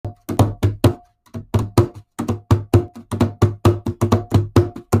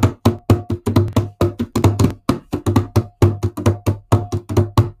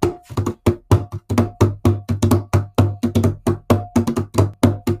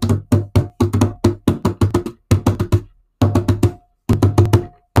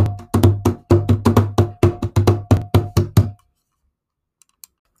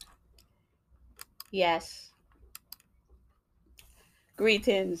Yes,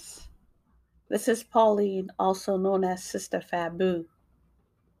 greetings. This is Pauline, also known as Sister Fabu.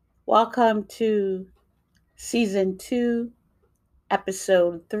 Welcome to Season 2,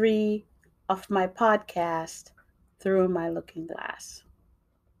 Episode 3 of my podcast, Through My Looking Glass,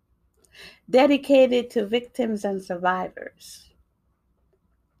 dedicated to victims and survivors.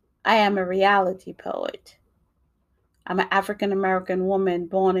 I am a reality poet. I'm an African American woman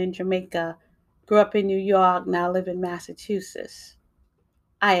born in Jamaica, grew up in New York, now live in Massachusetts.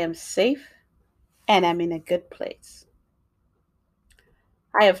 I am safe and I'm in a good place.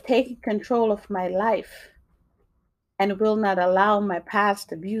 I have taken control of my life and will not allow my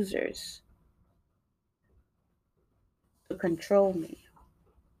past abusers to control me.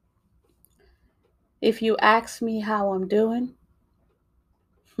 If you ask me how I'm doing,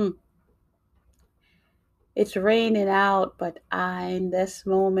 hmm, it's raining out, but in this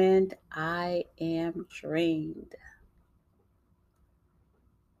moment, I am drained.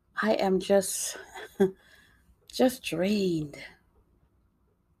 I am just drained.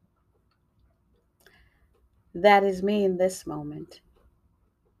 That is me in this moment.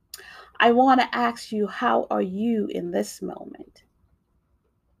 I want to ask you, how are you in this moment?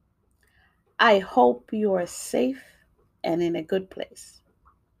 I hope you are safe and in a good place.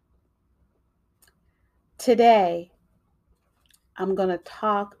 Today, I'm going to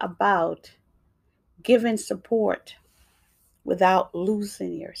talk about giving support without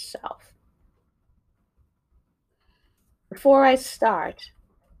losing yourself. Before I start,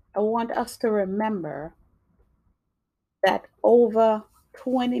 I want us to remember that over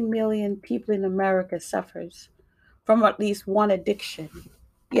 20 million people in America suffers from at least one addiction,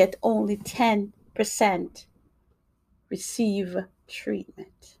 yet only 10% receive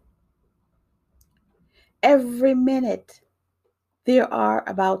treatment. Every minute, there are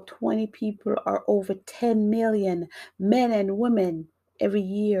about 20 people or over 10 million men and women every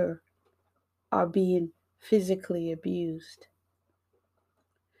year are being physically abused.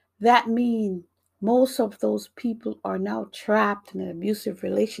 That means most of those people are now trapped in an abusive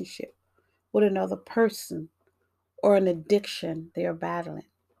relationship with another person or an addiction they are battling.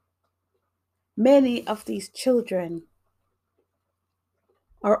 Many of these children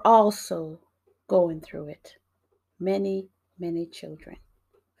are also going through it. Many, many children.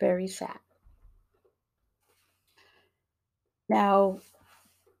 Very sad. Now,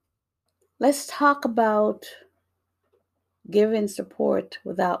 let's talk about giving support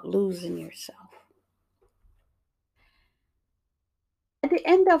without losing yourself. At the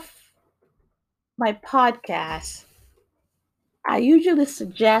end of my podcast, I usually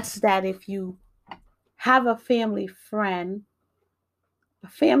suggest that if you have a family friend, a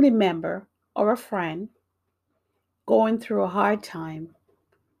family member, or a friend going through a hard time,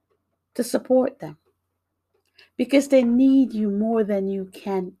 to support them because they need you more than you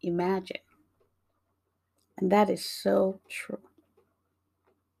can imagine. And that is so true.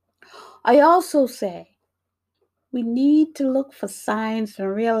 I also say we need to look for signs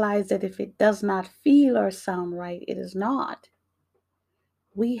and realize that if it does not feel or sound right, it is not.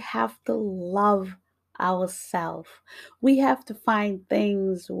 We have to love ourselves. We have to find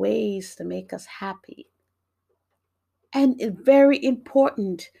things, ways to make us happy. And it's very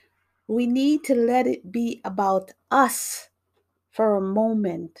important. We need to let it be about us for a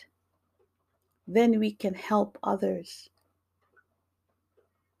moment. Then we can help others.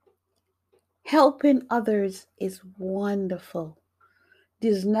 Helping others is wonderful.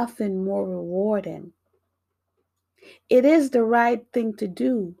 There's nothing more rewarding. It is the right thing to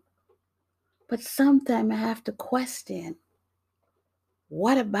do, but sometimes I have to question,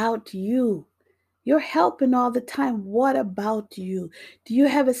 what about you? You're helping all the time. What about you? Do you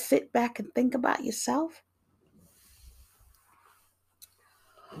ever sit back and think about yourself?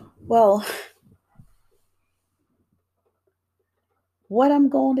 Well, what I'm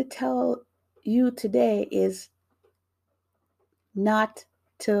going to tell you today is not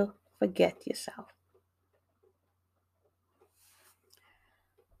to forget yourself.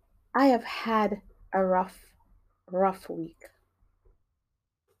 I have had a rough week.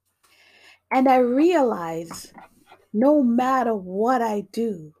 And I realize no matter what I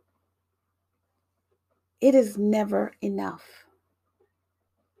do, it is never enough.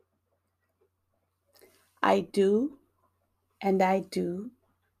 I do and I do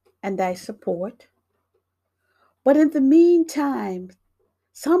and I support. But in the meantime,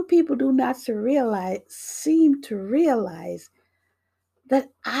 some people do not seem to realize that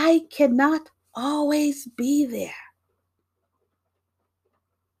I cannot always be there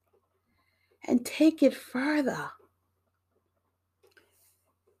and take it further.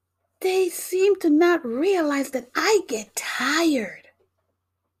 they seem to not realize that I get tired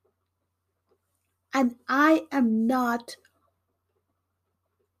and I am not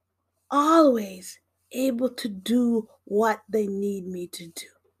always able to do what they need me to do.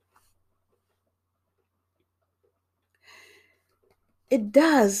 It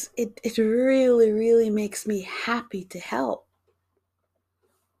does. It really, really makes me happy to help.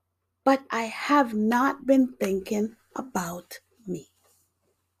 But I have not been thinking about me.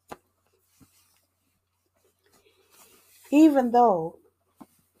 Even though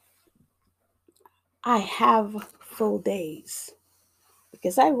I have full days,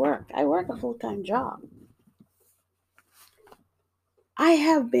 because I work a full time job. I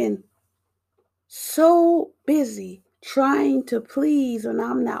have been so busy trying to please when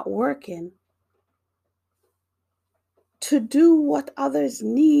I'm not working to do what others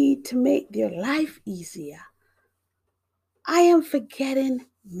need to make their life easier. I am forgetting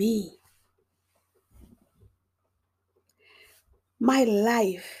me. My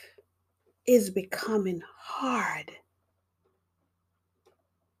life is becoming hard.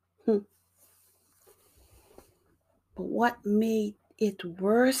 Hmm. But what made it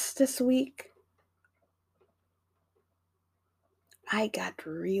worse this week? I got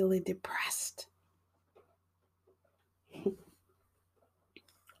really depressed.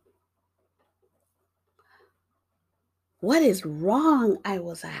 What is wrong? I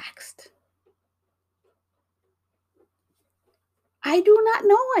was asked. I do not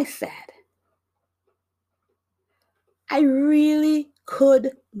know, I said. I really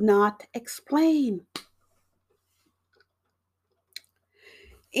could not explain.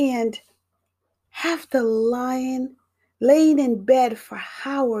 And after laying in bed for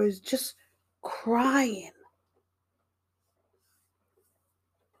hours just crying,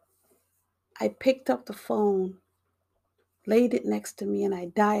 I picked up the phone, laid it next to me, and I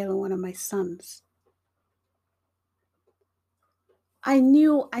dialed one of my sons. I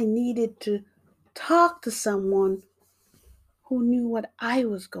knew I needed to talk to someone who knew what I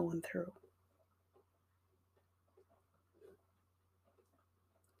was going through.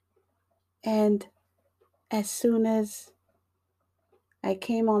 And as soon as I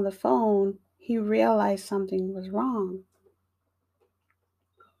came on the phone, he realized something was wrong.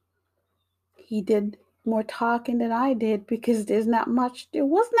 He did more talking than I did because there was not much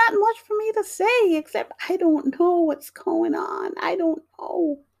for me to say except I don't know what's going on. I don't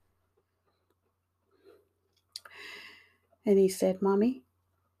know. And he said, Mommy,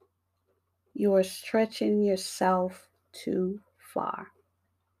 you are stretching yourself too far.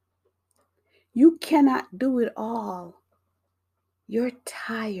 You cannot do it all. You're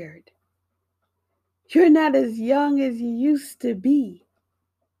tired. You're not as young as you used to be.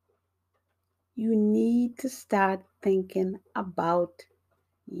 You need to start thinking about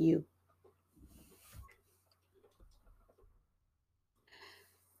you.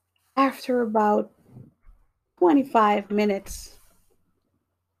 After about 25 minutes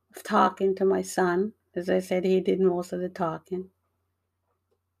of talking to my son, as I said, he did most of the talking,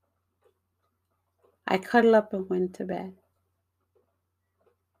 I cuddled up and went to bed.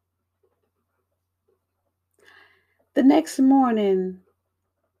 The next morning,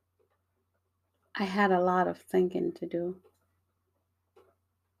 I had a lot of thinking to do.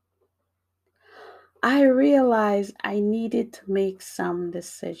 I realized I needed to make some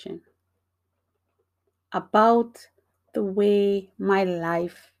decision about the way my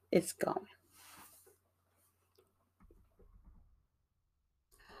life is going.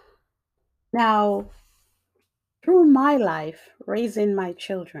 Now, through my life, raising my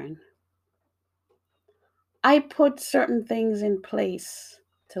children, I put certain things in place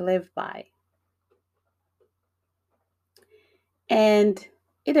to live by. And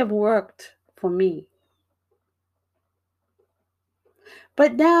it have worked for me.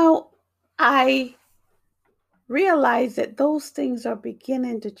 But now I realize that those things are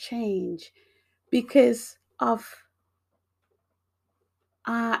beginning to change because of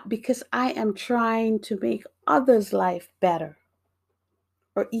because I am trying to make others' life better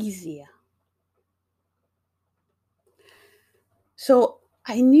or easier. So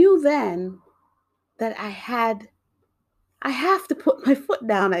I knew then that I have to put my foot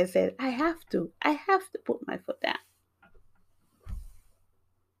down. I said, I have to put my foot down.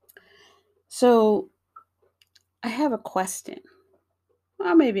 So I have a question,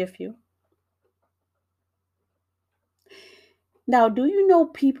 or maybe a few. Now, do you know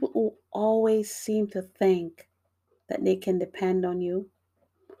people who always seem to think that they can depend on you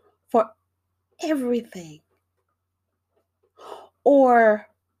for everything, or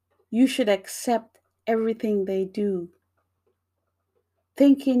you should accept everything they do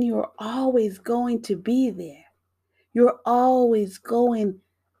thinking you're always going to be there. You're always going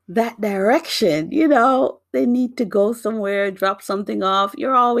that direction. They need to go somewhere, drop something off.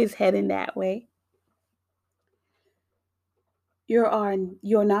 You're always heading that way.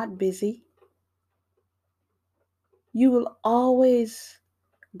 You're not busy. You will always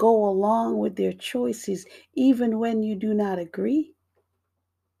go along with their choices, even when you do not agree.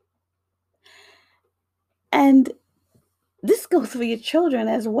 And this goes for your children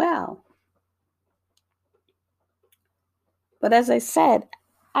as well. But as I said,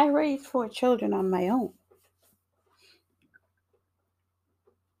 I raised 4 children on my own.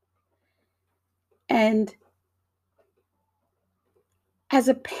 And as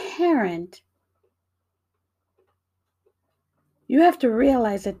a parent, you have to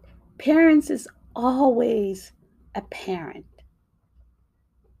realize that parents is always a parent.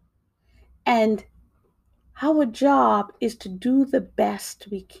 And our job is to do the best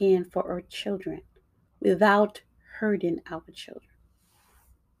we can for our children without hurting our children.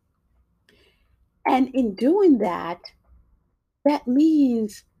 And in doing that, that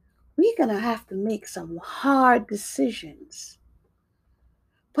means we're going to have to make some hard decisions.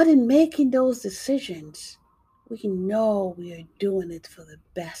 But in making those decisions, we know we are doing it for the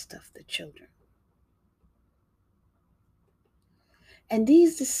best of the children. And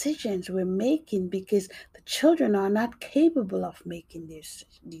these decisions we're making because the children are not capable of making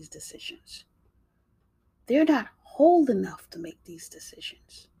these decisions. They're not old enough to make these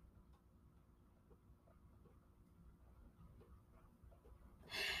decisions.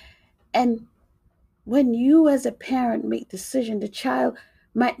 And when you as a parent make decision, the child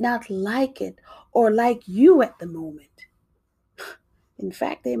might not like it or like you at the moment. In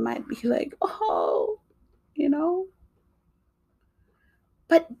fact, they might be like, oh, you know.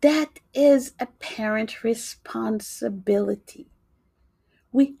 But that is a parent responsibility.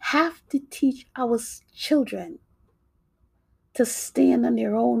 We have to teach our children to stand on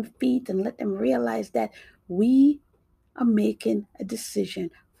their own feet and let them realize that we are making a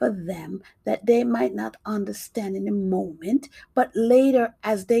decision for them that they might not understand in the moment, but later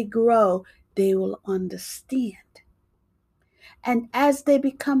as they grow, they will understand. And as they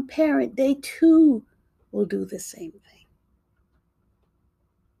become parent, they too will do the same thing.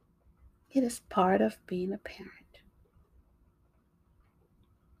 It is part of being a parent.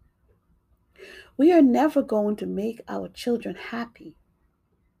 We are never going to make our children happy,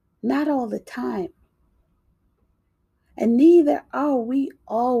 not all the time. And neither are we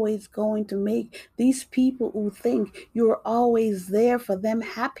always going to make these people who think you're always there for them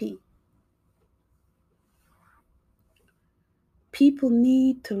happy. People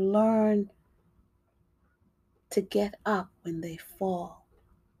need to learn to get up when they fall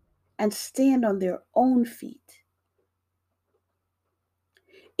and stand on their own feet.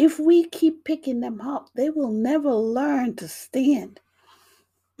 If we keep picking them up, they will never learn to stand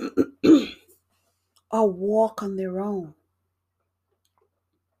or walk on their own.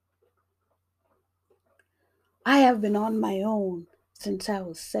 I have been on my own since I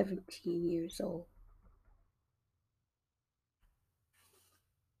was 17 years old.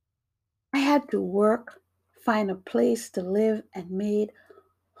 I had to work, find a place to live, and made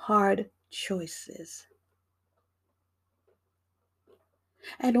hard choices.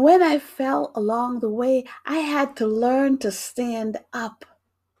 And when I fell along the way, I had to learn to stand up.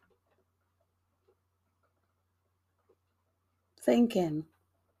 Thinking,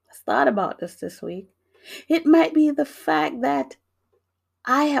 I thought about this week. It might be the fact that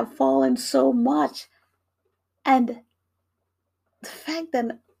I have fallen so much, and the fact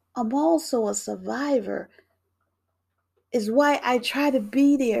that I'm also a survivor is why I try to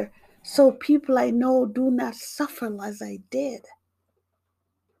be there so people I know do not suffer as I did.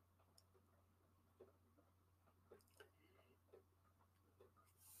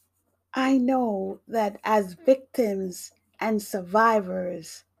 I know that as victims and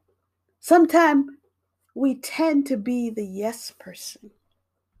survivors, sometimes we tend to be the yes person.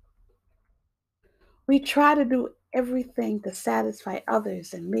 We try to do everything to satisfy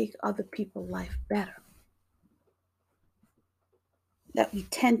others and make other people's life better. That we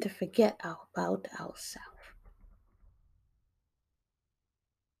tend to forget about ourselves.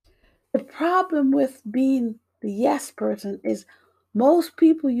 The problem with being the yes person is most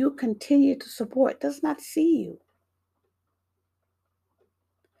people you continue to support does not see you.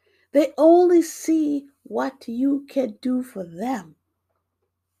 They only see what you can do for them.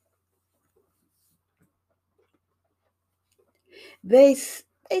 They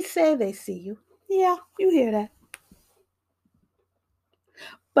they say they see you. Yeah, you hear that.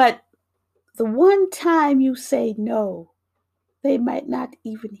 But the one time you say no, They might not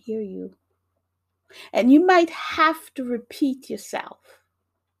even hear you. And you might have to repeat yourself,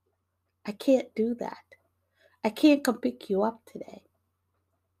 I can't do that. I can't come pick you up today.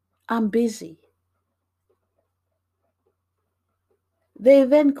 I'm busy. They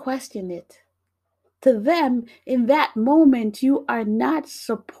then question it. To them, in that moment, you are not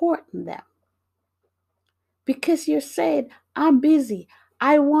supporting them because you're saying, I'm busy.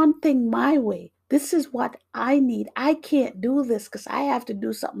 I want things my way. This is what I need. I can't do this because I have to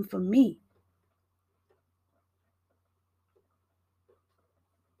do something for me.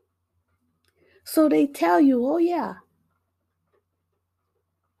 So they tell you, oh, yeah.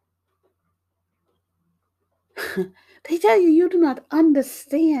 They tell you you do not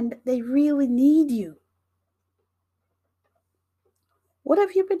understand. They really need you. What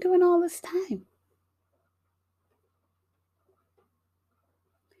have you been doing all this time?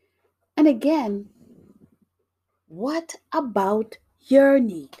 And again, what about your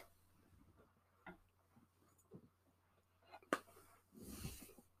need?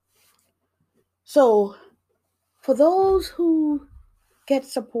 So, for those who get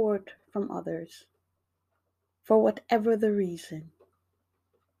support from others, for whatever the reason,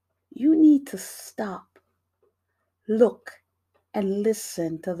 you need to stop, look, and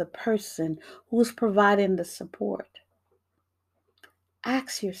listen to the person who's providing the support.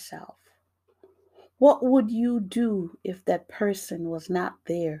 Ask yourself, what would you do if that person was not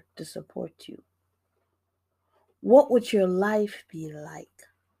there to support you? What would your life be like?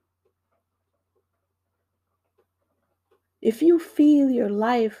 If you feel your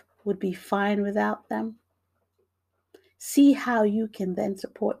life would be fine without them, see how you can then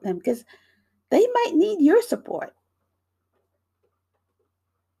support them because they might need your support.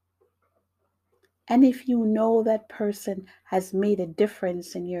 And if you know that person has made a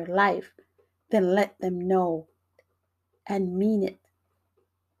difference in your life, then let them know and mean it.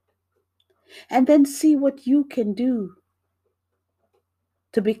 And then see what you can do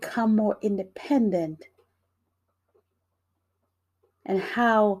to become more independent and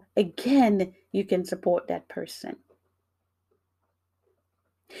how, again, you can support that person.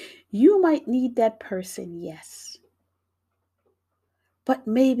 You might need that person, yes, but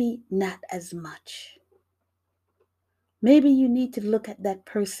maybe not as much. Maybe you need to look at that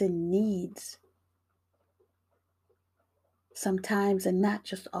person's needs sometimes and not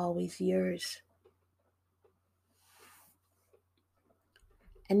just always yours.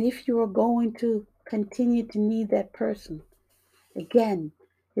 And if you are going to continue to need that person, again,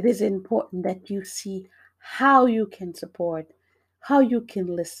 it is important that you see how you can support, how you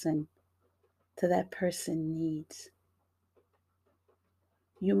can listen to that person's needs.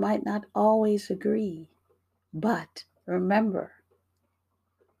 You might not always agree, but remember,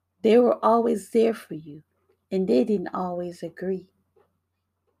 they were always there for you and they didn't always agree.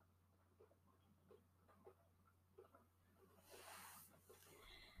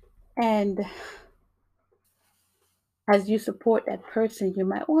 And as you support that person, you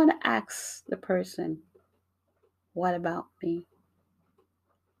might want to ask the person, what about me?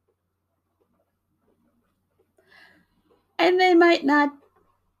 And they might not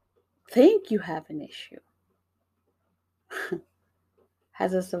think you have an issue.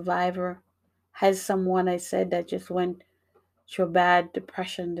 As a survivor, has someone I said that just went through a bad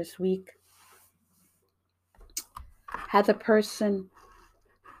depression this week, has a person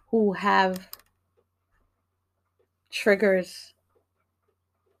who have triggers,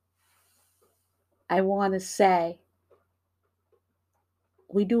 I want to say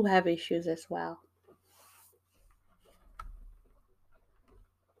we do have issues as well.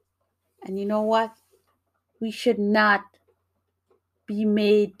 And you know what? We should not be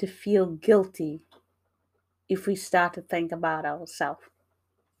made to feel guilty if we start to think about ourselves.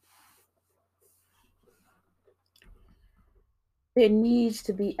 There needs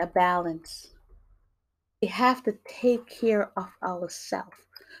to be a balance. We have to take care of ourselves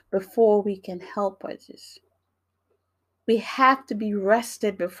before we can help others. We have to be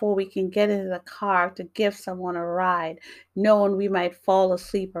rested before we can get into the car to give someone a ride, knowing we might fall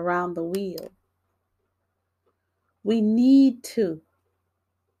asleep around the wheel. We need to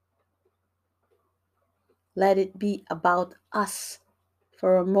let it be about us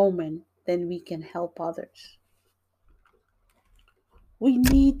for a moment, then we can help others. We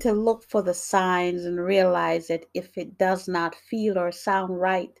need to look for the signs and realize that if it does not feel or sound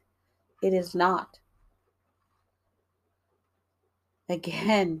right, it is not.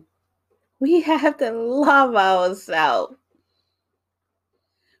 Again, we have to love ourselves.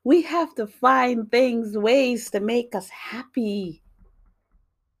 We have to find things, ways to make us happy.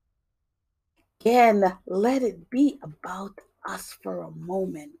 Again, let it be about us for a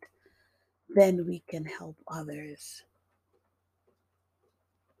moment, then we can help others.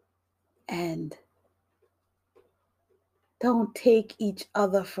 And don't take each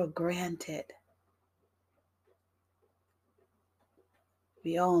other for granted.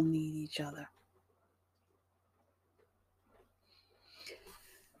 We all need each other.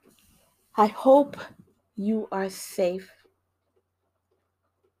 I hope you are safe.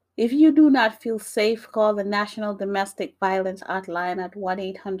 If you do not feel safe, call the National Domestic Violence Hotline at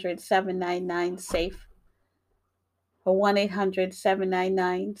 1-800-799-SAFE or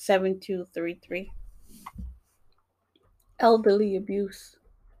 1-800-799-7233. Elderly Abuse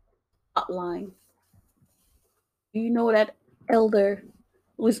Hotline. You know that elder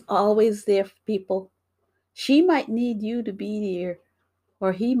who's always there for people. She might need you to be there,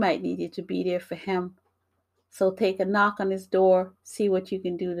 or he might need you to be there for him. So take a knock on his door, see what you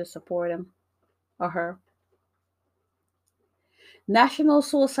can do to support him or her. National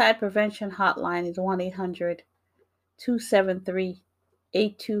Suicide Prevention Hotline is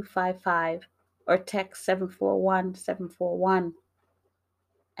 1-800-273-8255 or text 741-741.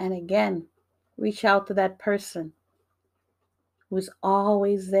 And again, reach out to that person who's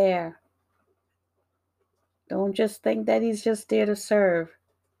always there. Don't just think that he's just there to serve.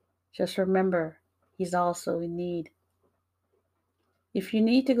 Just remember, he's also in need. If you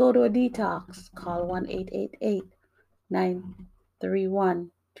need to go to a detox, call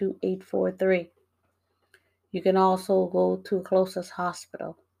 1-888-931-2843. You can also go to the closest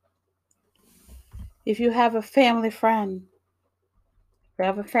hospital. If you have a family friend, if you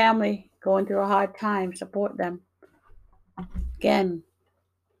have a family going through a hard time, support them. Again,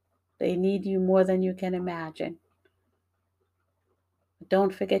 they need you more than you can imagine. But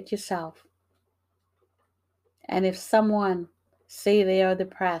don't forget yourself. And if someone say they are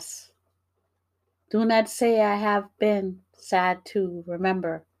depressed, do not say I have been sad too.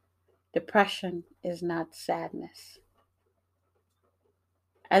 Remember, depression is not sadness.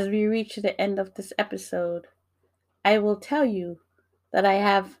 As we reach the end of this episode, I will tell you that I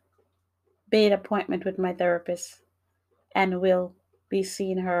have made an appointment with my therapist and will be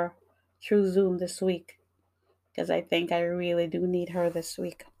seeing her through Zoom this week because I think I really do need her this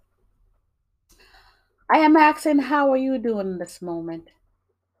week. I am asking, how are you doing this moment?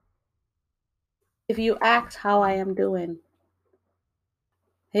 If you ask how I am doing,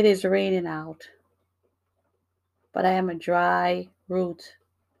 it is raining out, but I am a dry root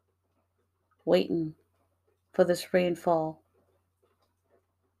waiting for this rainfall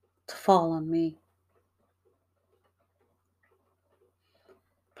to fall on me.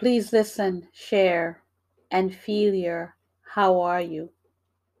 Please listen, share, and feel your how are you.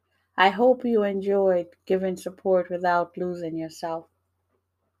 I hope you enjoyed giving support without losing yourself.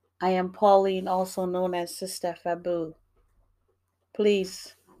 I am Pauline, also known as Sister Fabu.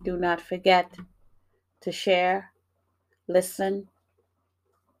 Please do not forget to share, listen,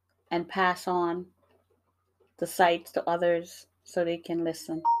 and pass on the sites to others so they can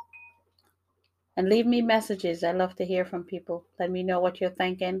listen. And leave me messages. I love to hear from people. Let me know what you're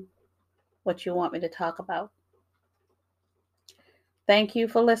thinking, what you want me to talk about. Thank you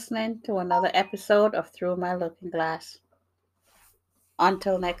for listening to another episode of Through My Looking Glass.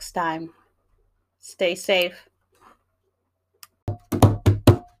 Until next time, stay safe.